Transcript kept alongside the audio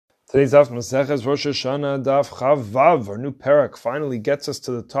Today's Daf Maseches Rosh Hashanah Daf Chav Vav, our new parak, finally gets us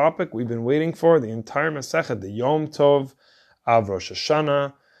to the topic we've been waiting for the entire Masechet, the Yom Tov of Rosh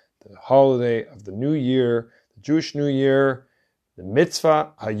Hashanah, the holiday of the New Year, the Jewish New Year, the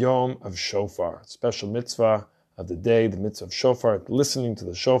Mitzvah Hayom of Shofar, special mitzvah of the day, the mitzvah of Shofar, listening to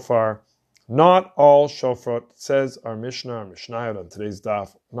the Shofar. Not all Shofar, says our Mishnah, our Mishnayot on today's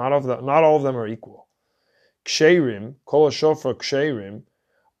Daf, not all of them are equal. Ksherim, Kol Shofar Ksherim,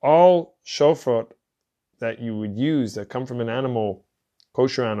 all shofar that you would use that come from an animal,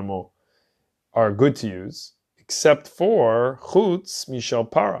 kosher animal, are good to use, except for chutz mishal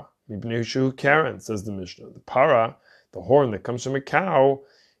para, mibnei shu karen, says the Mishnah. The para, the horn that comes from a cow,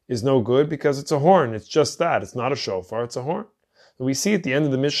 is no good because it's a horn. It's just that. It's not a shofar, it's a horn. And we see at the end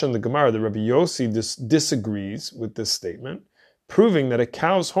of the Mishnah in the Gemara that Rabbi Yossi disagrees with this statement, proving that a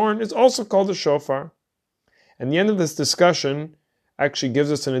cow's horn is also called a shofar. And the end of this discussion actually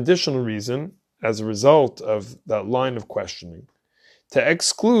gives us an additional reason, as a result of that line of questioning, to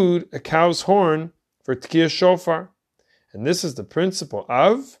exclude a cow's horn for Tkiyah Shofar. And this is the principle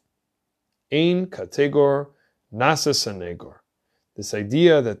of Ein Kategor Nasa Sanegor. This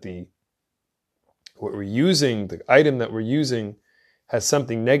idea that the item that we're using has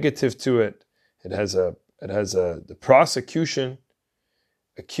something negative to it. It has the prosecution,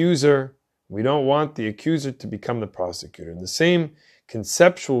 accuser. We don't want the accuser to become the prosecutor. And the same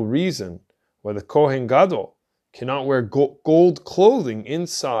conceptual reason why the Kohen Gadol cannot wear gold clothing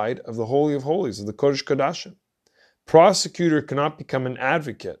inside of the Holy of Holies, of the Kodesh Kodashim. Prosecutor cannot become an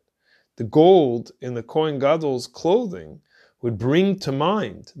advocate. The gold in the Kohen Gadol's clothing would bring to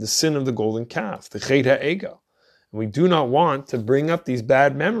mind the sin of the golden calf, the Chet HaEgel. And we do not want to bring up these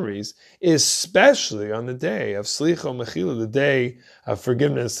bad memories, especially on the day of Slicha Mechila, the day of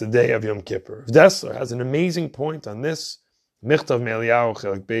forgiveness, the day of Yom Kippur. Dessler has an amazing point on this. Michtav Me'Eliyahu,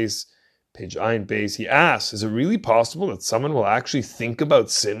 Chelik Beis, page Ayin Beis. He asks, is it really possible that someone will actually think about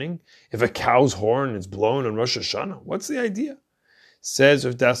sinning if a cow's horn is blown on Rosh Hashanah? What's the idea? Says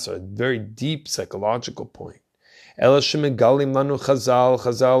Rav Dessler, a very deep psychological point. Elashimigalim lanu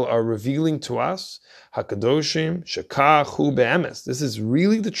Chazal are revealing to us Hakadoshim Shekachu be'emes. This is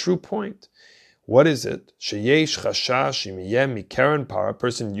really the true point. What is it? Sheyesh chashash imiyem mikeren para. A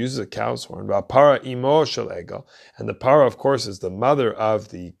person uses a cow's horn. Para imo shel egel, and the para, of course, is the mother of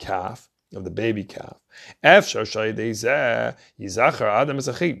the calf, of the baby calf. Efshar shayidei zeh yizachar adam as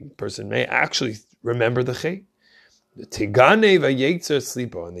a chet. The person may actually remember the chet. The tigane vayetzer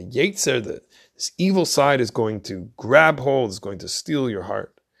slipo, and the yetzer, this evil side, is going to grab hold, is going to steal your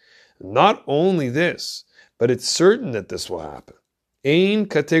heart. Not only this, but it's certain that this will happen. Ein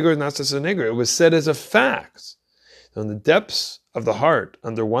kategor nasas neger. It was said as a fact. In the depths of the heart,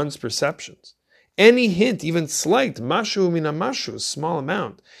 under one's perceptions, any hint, even slight, mashu mina mashu, a small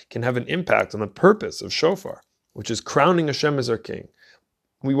amount, can have an impact on the purpose of shofar, which is crowning Hashem as our king.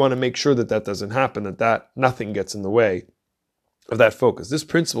 We want to make sure that that doesn't happen, that nothing gets in the way of that focus. This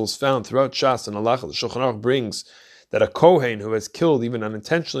principle is found throughout Shas and Halacha. The Shulchan Aruch brings that a Kohen who has killed even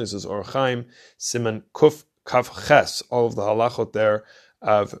unintentionally, says Or Chaim, Siman Kuf Kaf Ches, all of the halachot there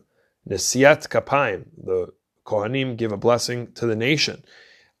of Nesiat Kapayim, the Kohanim give a blessing to the nation.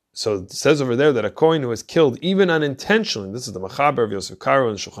 So it says over there that a Kohen who has killed even unintentionally, this is the Machaber of Yosef Karo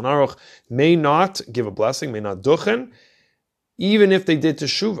and Shulchan Aruch, may not give a blessing, may not duchen, even if they did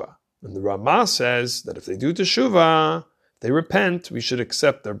teshuvah. And the Ramah says that if they do teshuvah, they repent, we should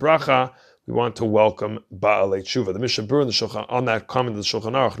accept their bracha. We want to welcome Ba'alei Tshuva. The Mishnah Berurah on that comment of the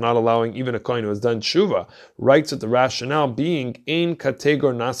Shulchan Aruch, not allowing even a Kohen who has done Tshuva, writes that the rationale being Ein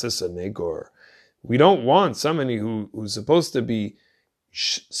Kategor Nases Negor. We don't want somebody who's supposed to be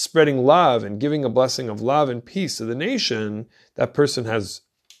spreading love and giving a blessing of love and peace to the nation. That person has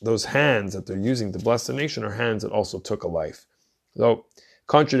those hands that they're using to bless the nation are hands that also took a life. So,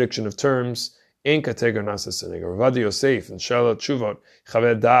 contradiction of terms. Ein Kategor Nases Negor. Ravad Yosef and Shalat Tshuvot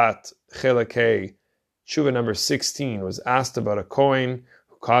Chaved Dat Chelakei, Tshuva number 16, was asked about a Kohen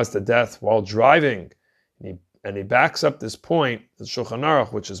who caused a death while driving. And he backs up this point, the Shulchan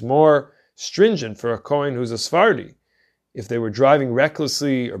Aruch, which is more stringent for a Kohen who's a Sfardi. If they were driving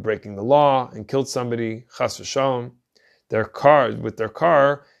recklessly or breaking the law and killed somebody, Chas v'shalom, with their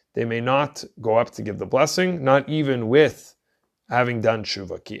car, they may not go up to give the blessing, not even with having done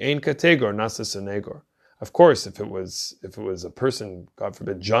Tshuva. Ki ein kategor nasas negor. Of course, if it was a person, God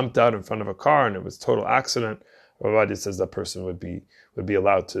forbid, jumped out in front of a car and it was a total accident, Ravadi says that person would be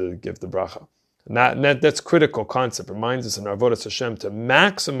allowed to give the bracha. And that's critical concept. Reminds us in our Avodas Hashem to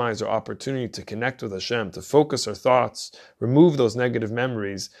maximize our opportunity to connect with Hashem, to focus our thoughts, remove those negative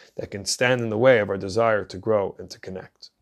memories that can stand in the way of our desire to grow and to connect.